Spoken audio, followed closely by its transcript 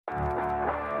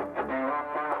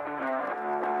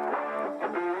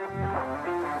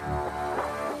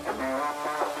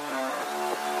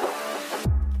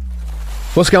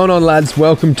What's going on, lads?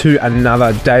 Welcome to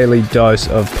another daily dose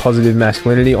of positive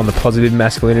masculinity on the Positive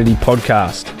Masculinity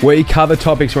Podcast. We cover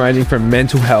topics ranging from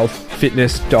mental health,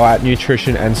 fitness, diet,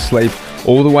 nutrition, and sleep,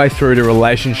 all the way through to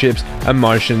relationships,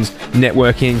 emotions,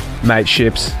 networking,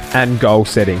 mateships, and goal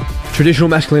setting. Traditional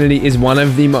masculinity is one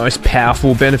of the most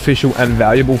powerful, beneficial, and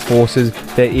valuable forces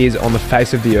there is on the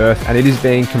face of the earth, and it is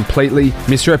being completely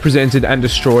misrepresented and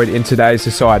destroyed in today's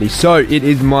society. So it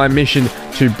is my mission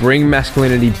to bring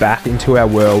masculinity back into our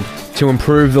world to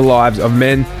improve the lives of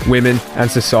men, women,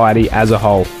 and society as a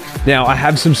whole. Now, I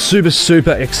have some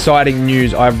super exciting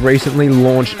news. I've recently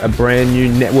launched a brand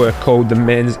new network called the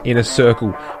Men's Inner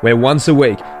Circle, where once a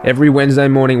week, every Wednesday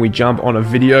morning, we jump on a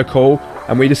video call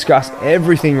and we discuss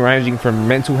everything ranging from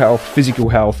mental health, physical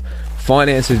health,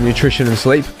 finances, nutrition and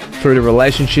sleep, through to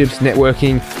relationships,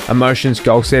 networking, emotions,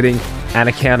 goal setting, and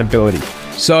accountability.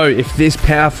 So if this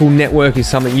powerful network is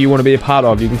something you want to be a part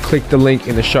of, you can click the link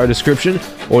in the show description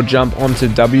or jump onto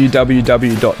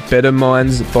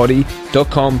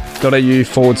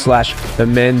www.bettermindsbody.com.au/the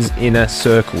Men's Inner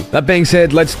Circle. That being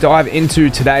said, let's dive into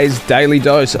today's daily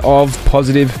dose of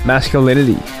positive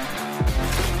masculinity.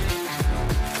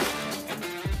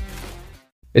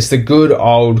 It's the good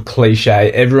old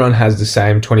cliche, everyone has the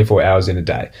same 24 hours in a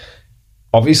day.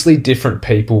 Obviously, different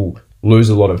people lose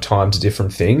a lot of time to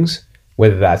different things,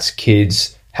 whether that's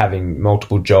kids having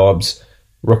multiple jobs,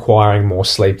 requiring more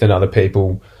sleep than other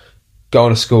people,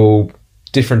 going to school,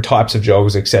 different types of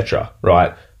jobs, etc.,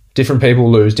 right? Different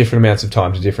people lose different amounts of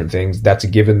time to different things. That's a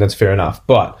given, that's fair enough.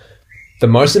 But the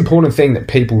most important thing that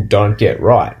people don't get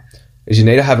right is you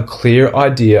need to have a clear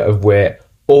idea of where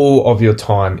all of your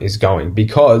time is going,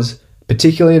 because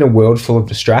particularly in a world full of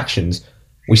distractions,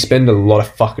 we spend a lot of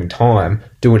fucking time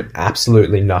doing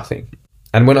absolutely nothing.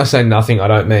 And when I say nothing, I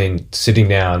don't mean sitting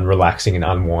down, relaxing and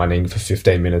unwinding for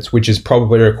 15 minutes, which is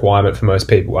probably a requirement for most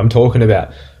people. I'm talking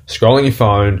about scrolling your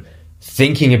phone,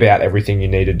 thinking about everything you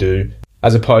need to do,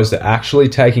 as opposed to actually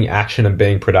taking action and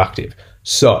being productive.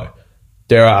 So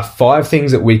there are 5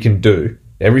 things that we can do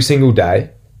every single day,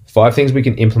 5 things we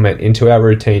can implement into our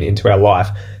routine, into our life,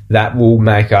 that will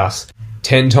make us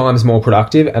 10 times more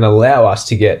productive and allow us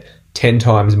to get 10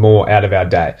 times more out of our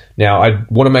day. Now, I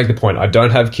want to make the point, I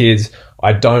don't have kids,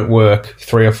 I don't work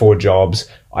 3 or 4 jobs,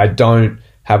 I don't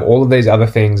have all of these other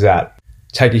things that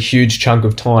take a huge chunk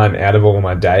of time out of all of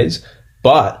my days,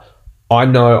 but I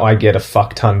know I get a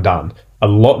fuck ton done, a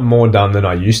lot more done than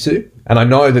I used to, and I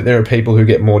know that there are people who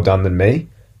get more done than me,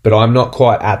 but I'm not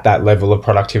quite at that level of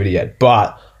productivity yet.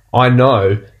 But I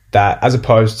know that as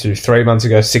opposed to 3 months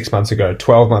ago, 6 months ago,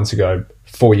 12 months ago,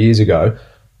 4 years ago,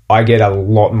 I get a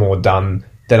lot more done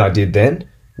than I did then,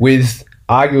 with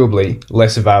arguably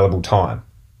less available time,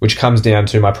 which comes down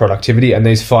to my productivity and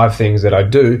these 5 things that I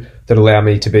do that allow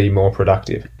me to be more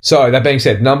productive. So that being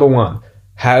said, number 1,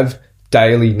 have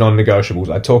daily non-negotiables.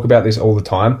 I talk about this all the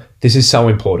time. This is so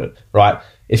important, right?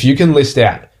 If you can list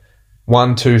out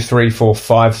 1, 2, 3, 4,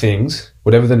 5 things,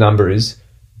 whatever the number is,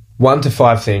 1 to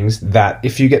 5 things that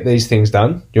if you get these things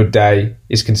done, your day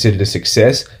is considered a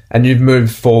success and you've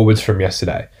moved forwards from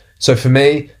yesterday. So for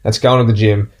me, that's going to the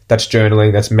gym, that's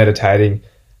journaling, that's meditating.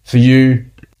 For you,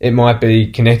 it might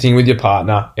be connecting with your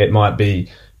partner, it might be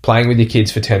playing with your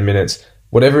kids for 10 minutes.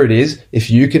 Whatever it is, if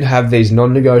you can have these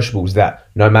non-negotiables that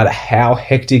no matter how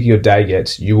hectic your day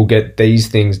gets, you will get these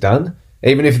things done.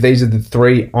 Even if these are the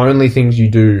 3 only things you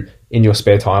do in your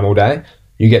spare time all day,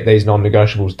 you get these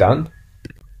non-negotiables done,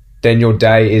 then your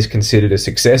day is considered a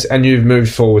success and you've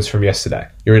moved forwards from yesterday.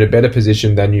 You're in a better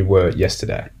position than you were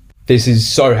yesterday. This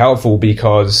is so helpful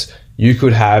because you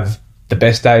could have the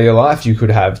best day of your life, you could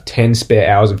have 10 spare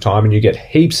hours of time and you get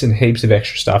heaps and heaps of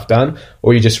extra stuff done,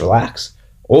 or you just relax.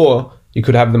 Or you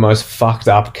could have the most fucked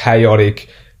up, chaotic,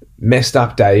 messed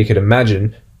up day you could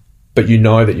imagine, but you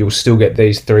know that you'll still get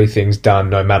these 3 things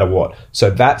done no matter what. So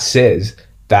that says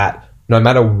that no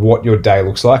matter what your day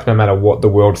looks like, no matter what the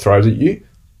world throws at you,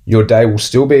 your day will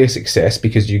still be a success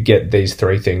because you get these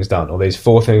 3 things done, or these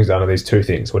 4 things done, or these 2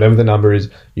 things. Whatever the number is,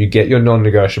 you get your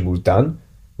non-negotiables done,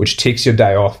 which ticks your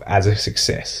day off as a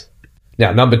success.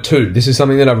 Now, number 2, this is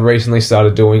something that I've recently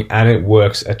started doing and it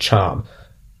works a charm.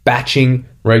 Batching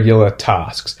regular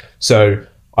tasks. So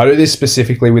I do this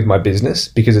specifically with my business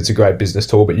because it's a great business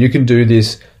tool, but you can do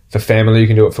this for family, you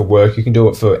can do it for work, you can do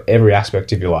it for every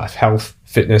aspect of your life, health,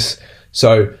 fitness.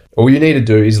 So all you need to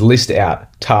do is list out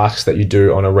tasks that you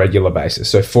do on a regular basis.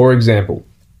 So for example,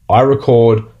 I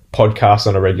record podcasts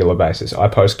on a regular basis. I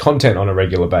post content on a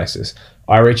regular basis.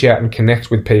 I reach out and connect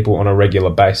with people on a regular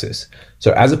basis.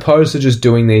 So as opposed to just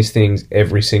doing these things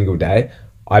every single day,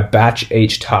 I batch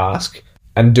each task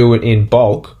and do it in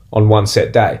bulk on one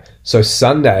set day. So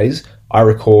Sundays, I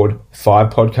record 5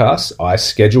 podcasts. I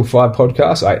schedule 5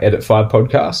 podcasts. I edit 5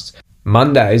 podcasts.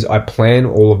 Mondays, I plan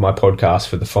all of my podcasts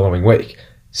for the following week.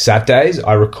 Saturdays,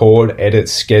 I record, edit,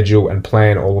 schedule, and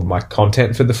plan all of my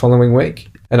content for the following week.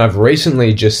 And I've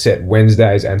recently just set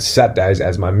Wednesdays and Saturdays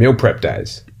as my meal prep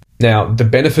days. Now, the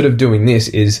benefit of doing this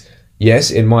is, yes,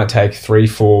 it might take 3,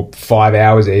 4, 5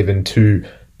 hours even to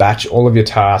batch all of your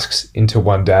tasks into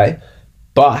one day,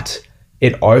 but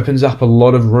it opens up a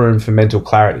lot of room for mental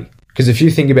clarity. Because if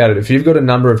you think about it, if you've got a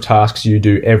number of tasks you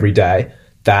do every day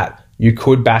that you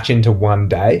could batch into one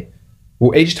day,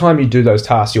 well, each time you do those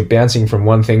tasks, you're bouncing from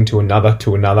one thing to another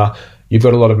to another. You've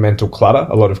got a lot of mental clutter,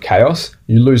 a lot of chaos.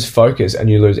 You lose focus and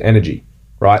you lose energy,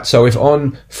 right? So if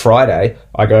on Friday,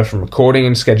 I go from recording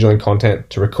and scheduling content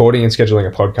to recording and scheduling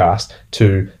a podcast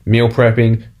to meal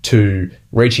prepping to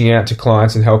reaching out to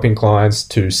clients and helping clients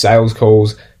to sales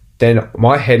calls, then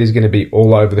my head is going to be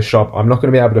all over the shop. I'm not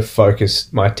going to be able to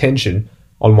focus my attention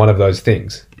on one of those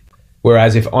things.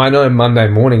 Whereas if I know Monday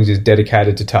mornings is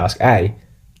dedicated to task A,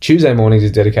 Tuesday mornings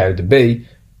is dedicated to B,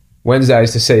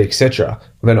 Wednesdays to C, etc.,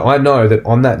 then I know that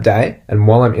on that day and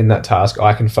while I'm in that task,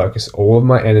 I can focus all of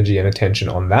my energy and attention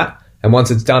on that. And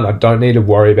once it's done, I don't need to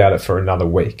worry about it for another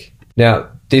week. Now,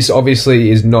 this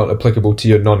obviously is not applicable to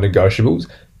your non-negotiables.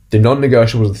 The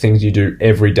non-negotiables are the things you do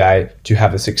every day to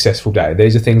have a successful day.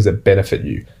 These are things that benefit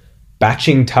you.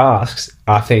 Batching tasks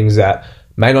are things that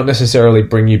may not necessarily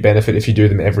bring you benefit if you do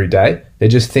them every day. They're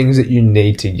just things that you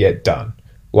need to get done,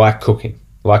 like cooking,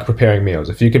 like preparing meals.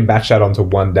 If you can batch that onto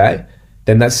one day,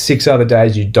 then that's 6 other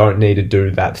days you don't need to do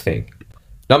that thing.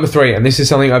 Number 3, and this is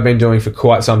something I've been doing for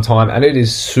quite some time, and it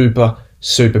is super,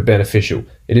 super beneficial.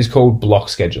 It is called block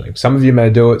scheduling. Some of you may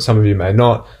do it, some of you may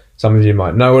not. Some of you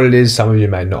might know what it is, some of you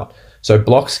may not. So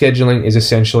block scheduling is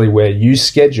essentially where you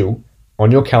schedule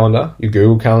on your calendar, your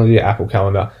Google Calendar, your Apple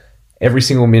Calendar, every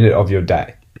single minute of your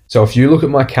day. So if you look at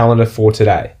my calendar for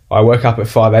today, I woke up at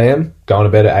 5 a.m., going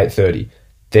to bed at 8:30.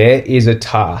 There is a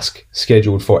task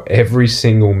scheduled for every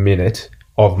single minute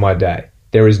of my day.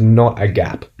 There is not a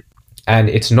gap. And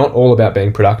it's not all about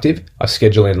being productive. I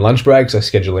schedule in lunch breaks, I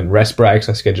schedule in rest breaks,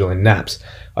 I schedule in naps,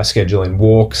 I schedule in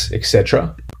walks,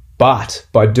 etc. But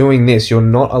by doing this, you're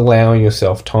not allowing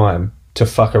yourself time to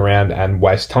fuck around and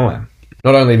waste time.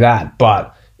 Not only that,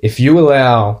 but if you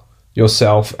allow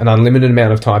yourself an unlimited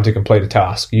amount of time to complete a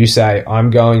task, you say,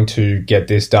 I'm going to get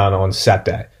this done on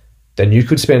Saturday, then you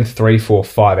could spend 3, 4,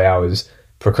 5 hours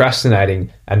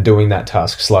procrastinating and doing that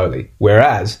task slowly.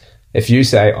 Whereas if you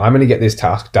say, I'm going to get this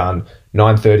task done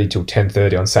 9:30 till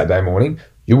 10:30 on Saturday morning,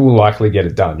 you will likely get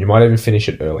it done. You might even finish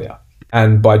it earlier.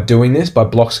 And by doing this, by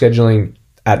block scheduling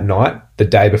at night, the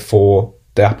day before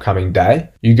the upcoming day,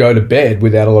 you go to bed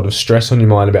without a lot of stress on your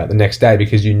mind about the next day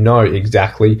because you know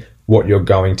exactly what you're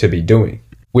going to be doing.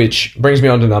 Which brings me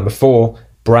on to number 4,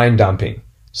 brain dumping.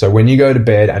 So when you go to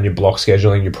bed and you're block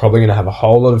scheduling, you're probably going to have a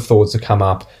whole lot of thoughts that come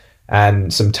up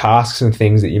and some tasks and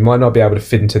things that you might not be able to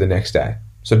fit into the next day.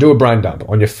 So do a brain dump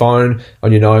on your phone,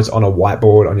 on your notes, on a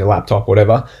whiteboard, on your laptop,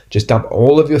 whatever. Just dump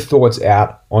all of your thoughts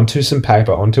out onto some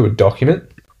paper, onto a document.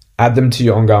 Add them to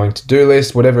your ongoing to-do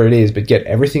list, whatever it is, but get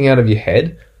everything out of your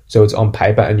head so it's on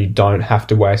paper and you don't have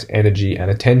to waste energy and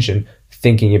attention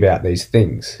thinking about these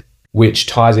things. Which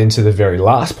ties into the very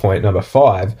last point, number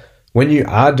 5. When you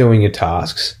are doing your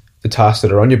tasks, the tasks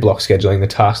that are on your block scheduling, the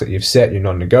tasks that you've set, your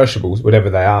non-negotiables,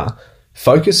 whatever they are,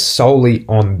 focus solely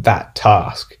on that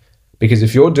task. Because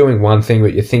if you're doing one thing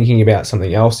but you're thinking about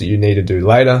something else that you need to do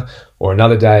later or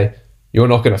another day, you're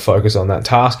not going to focus on that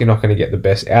task. You're not going to get the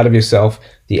best out of yourself.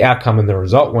 The outcome and the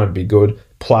result won't be good.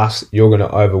 Plus, you're going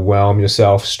to overwhelm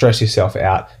yourself, stress yourself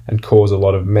out, and cause a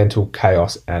lot of mental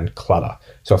chaos and clutter.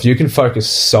 So if you can focus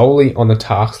solely on the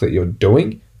tasks that you're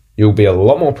doing, you'll be a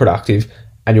lot more productive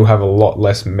and you'll have a lot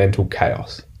less mental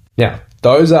chaos. Now,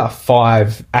 those are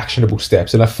 5 actionable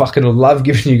steps, and I fucking love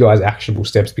giving you guys actionable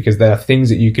steps because they are things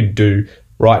that you can do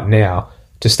right now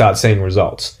to start seeing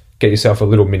results. Get yourself a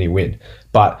little mini win.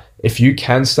 But if you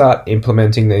can start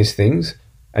implementing these things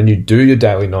and you do your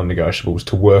daily non-negotiables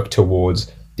to work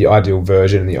towards the ideal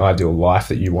version and the ideal life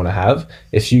that you want to have,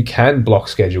 if you can block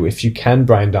schedule, if you can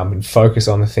brain dump and focus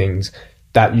on the things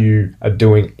that you are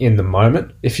doing in the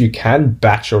moment, if you can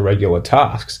batch your regular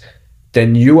tasks,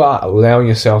 then you are allowing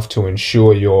yourself to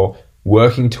ensure you're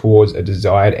working towards a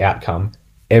desired outcome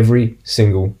every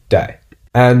single day.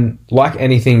 And like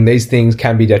anything, these things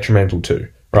can be detrimental too,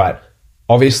 right?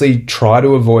 Obviously, try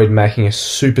to avoid making a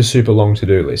super, super long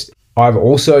to-do list. I've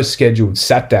also scheduled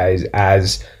Saturdays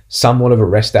as somewhat of a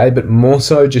rest day, but more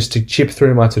so just to chip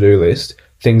through my to-do list,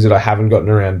 things that I haven't gotten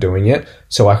around doing yet,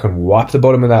 so I can wipe the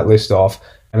bottom of that list off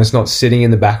and it's not sitting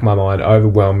in the back of my mind,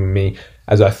 overwhelming me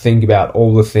as I think about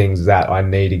all the things that I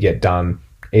need to get done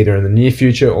either in the near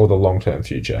future or the long-term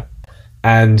future.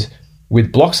 And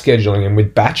with block scheduling and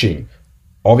with batching,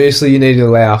 obviously you need to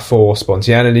allow for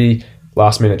spontaneity,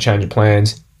 last-minute change of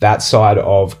plans, that side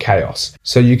of chaos.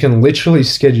 So you can literally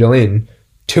schedule in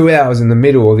 2 hours in the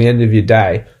middle or the end of your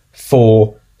day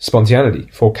for spontaneity,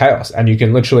 for chaos, and you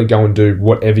can literally go and do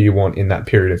whatever you want in that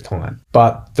period of time.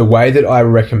 But the way that I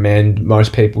recommend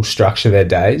most people structure their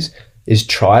days is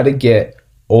try to get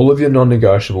all of your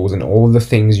non-negotiables and all of the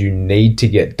things you need to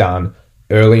get done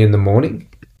early in the morning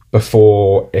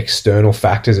before external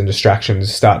factors and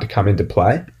distractions start to come into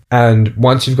play. And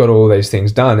once you've got all of these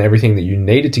things done, everything that you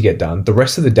needed to get done, the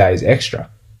rest of the day is extra.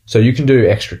 So you can do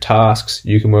extra tasks,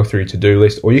 you can work through your to-do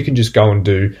list, or you can just go and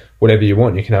do whatever you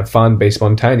want. You can have fun, be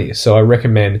spontaneous. So I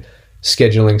recommend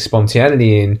scheduling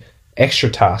spontaneity in, extra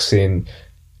tasks in,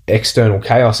 external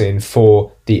chaos in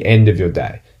for the end of your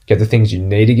day. Get the things you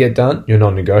need to get done, your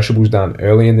non-negotiables done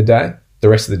early in the day. The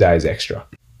rest of the day is extra.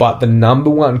 But the number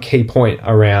one key point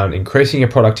around increasing your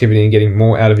productivity and getting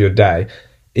more out of your day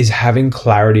is having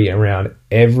clarity around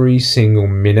every single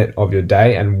minute of your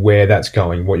day and where that's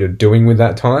going, what you're doing with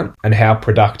that time, and how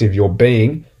productive you're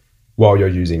being while you're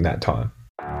using that time.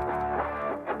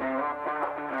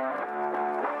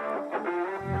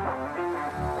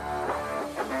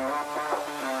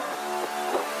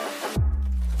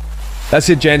 That's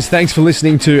it, gents. Thanks for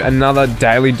listening to another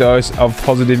daily dose of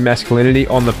positive masculinity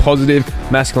on the Positive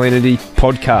Masculinity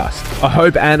Podcast. I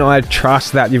hope and I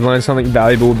trust that you've learned something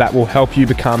valuable that will help you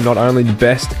become not only the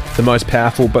best, the most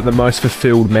powerful, but the most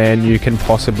fulfilled man you can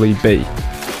possibly be.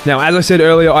 Now, as I said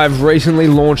earlier, I've recently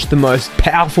launched the most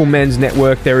powerful men's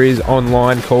network there is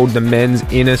online called the Men's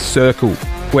Inner Circle,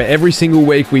 where every single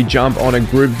week we jump on a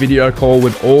group video call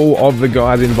with all of the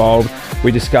guys involved.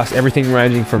 We discuss everything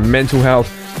ranging from mental health,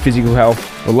 physical health,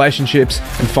 relationships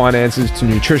and finances to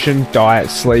nutrition, diet,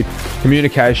 sleep,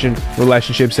 communication,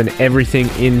 relationships and everything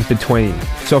in between.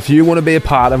 So if you want to be a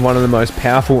part of one of the most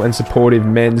powerful and supportive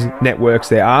men's networks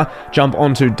there are, jump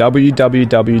onto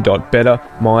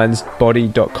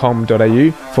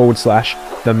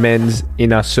www.bettermindsbody.com.au/the Men's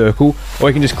Inner Circle, or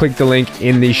you can just click the link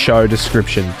in the show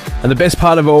description. And the best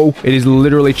part of all, it is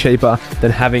literally cheaper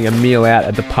than having a meal out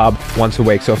at the pub once a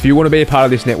week. So if you want to be a part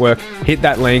of this network, hit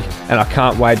that link and I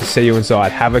can't wait to see you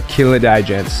inside. Have a killer day,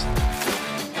 gents.